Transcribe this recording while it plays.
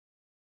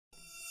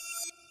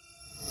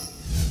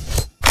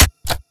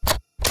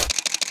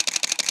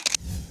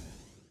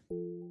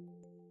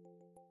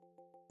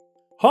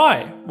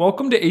Hi,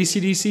 welcome to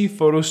ACDSee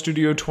Photo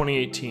Studio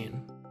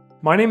 2018.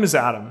 My name is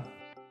Adam.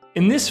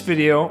 In this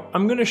video,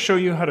 I'm going to show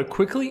you how to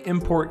quickly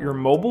import your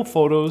mobile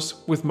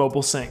photos with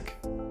Mobile Sync.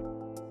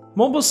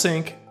 Mobile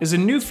Sync is a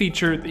new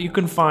feature that you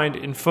can find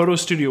in Photo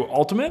Studio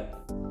Ultimate,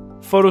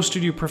 Photo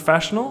Studio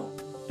Professional,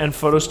 and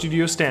Photo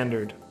Studio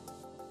Standard.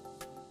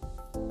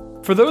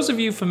 For those of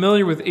you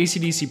familiar with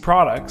ACDSee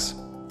products,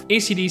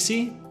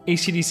 ACDSee,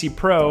 ACDSee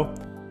Pro,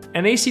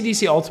 and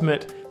ACDSee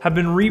Ultimate have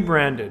been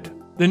rebranded.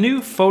 The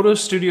new Photo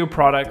Studio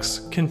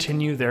products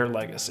continue their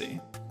legacy.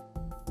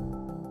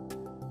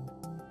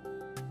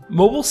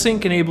 Mobile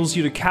Sync enables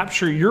you to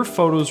capture your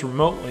photos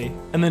remotely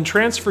and then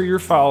transfer your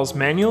files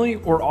manually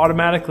or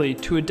automatically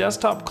to a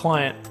desktop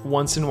client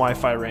once in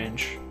Wi-Fi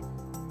range.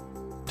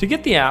 To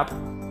get the app,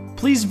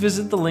 please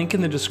visit the link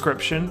in the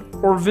description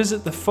or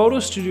visit the Photo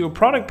Studio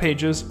product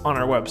pages on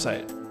our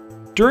website.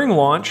 During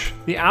launch,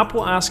 the app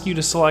will ask you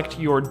to select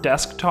your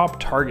desktop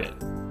target.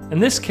 In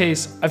this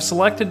case, I've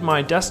selected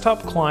my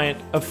desktop client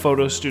of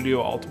Photo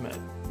Studio Ultimate.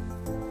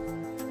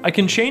 I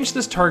can change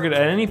this target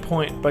at any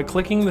point by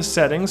clicking the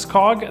settings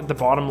cog at the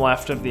bottom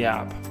left of the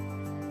app.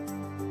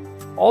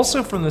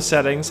 Also from the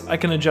settings, I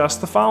can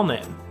adjust the file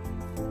name.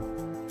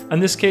 In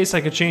this case, I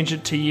could change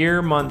it to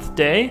year, month,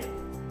 day,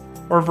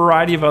 or a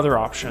variety of other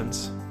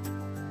options.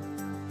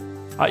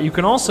 You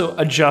can also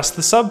adjust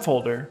the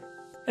subfolder.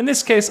 In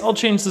this case, I'll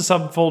change the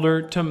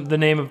subfolder to the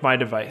name of my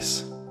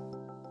device.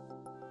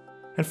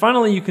 And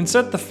finally, you can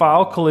set the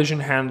file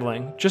collision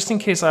handling, just in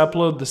case I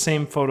upload the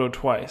same photo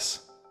twice.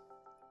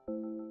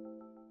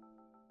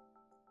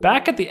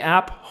 Back at the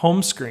app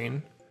home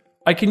screen,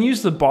 I can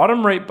use the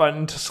bottom right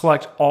button to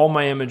select all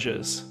my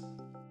images.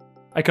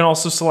 I can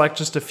also select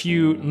just a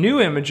few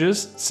new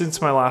images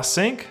since my last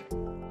sync,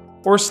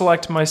 or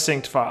select my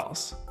synced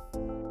files.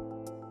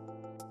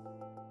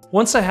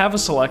 Once I have a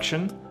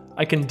selection,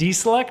 I can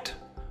deselect,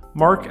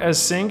 mark as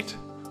synced,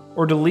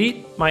 or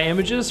delete my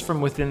images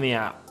from within the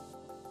app.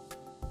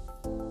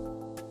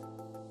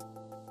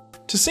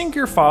 To sync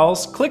your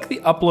files, click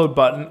the Upload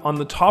button on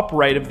the top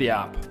right of the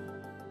app.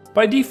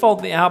 By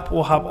default, the app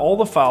will have all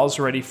the files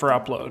ready for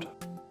upload.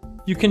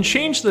 You can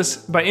change this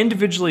by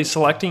individually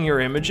selecting your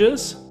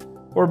images,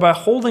 or by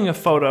holding a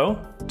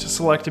photo to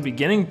select a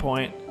beginning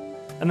point,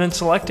 and then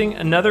selecting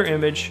another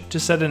image to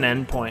set an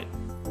end point.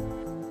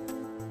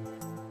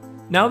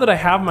 Now that I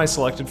have my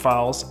selected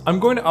files,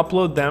 I'm going to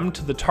upload them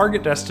to the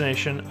target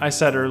destination I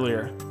set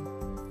earlier.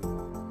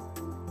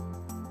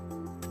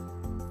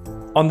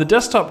 On the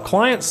desktop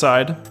client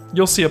side,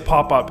 you'll see a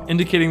pop-up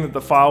indicating that the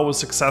file was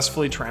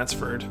successfully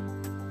transferred.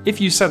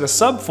 If you set a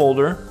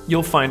subfolder,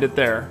 you'll find it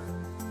there.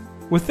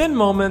 Within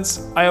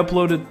moments, I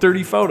uploaded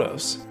 30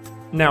 photos.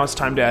 Now it's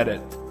time to edit.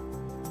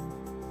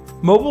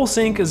 Mobile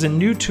Sync is a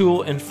new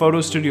tool in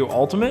Photo Studio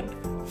Ultimate,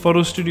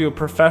 Photo Studio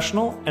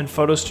Professional, and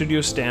Photo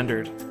Studio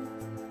Standard.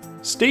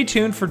 Stay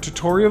tuned for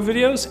tutorial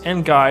videos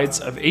and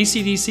guides of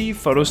ACDSee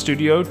Photo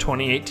Studio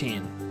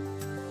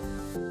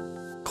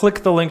 2018.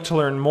 Click the link to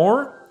learn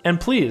more, and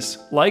please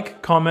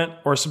like, comment,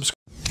 or subscribe.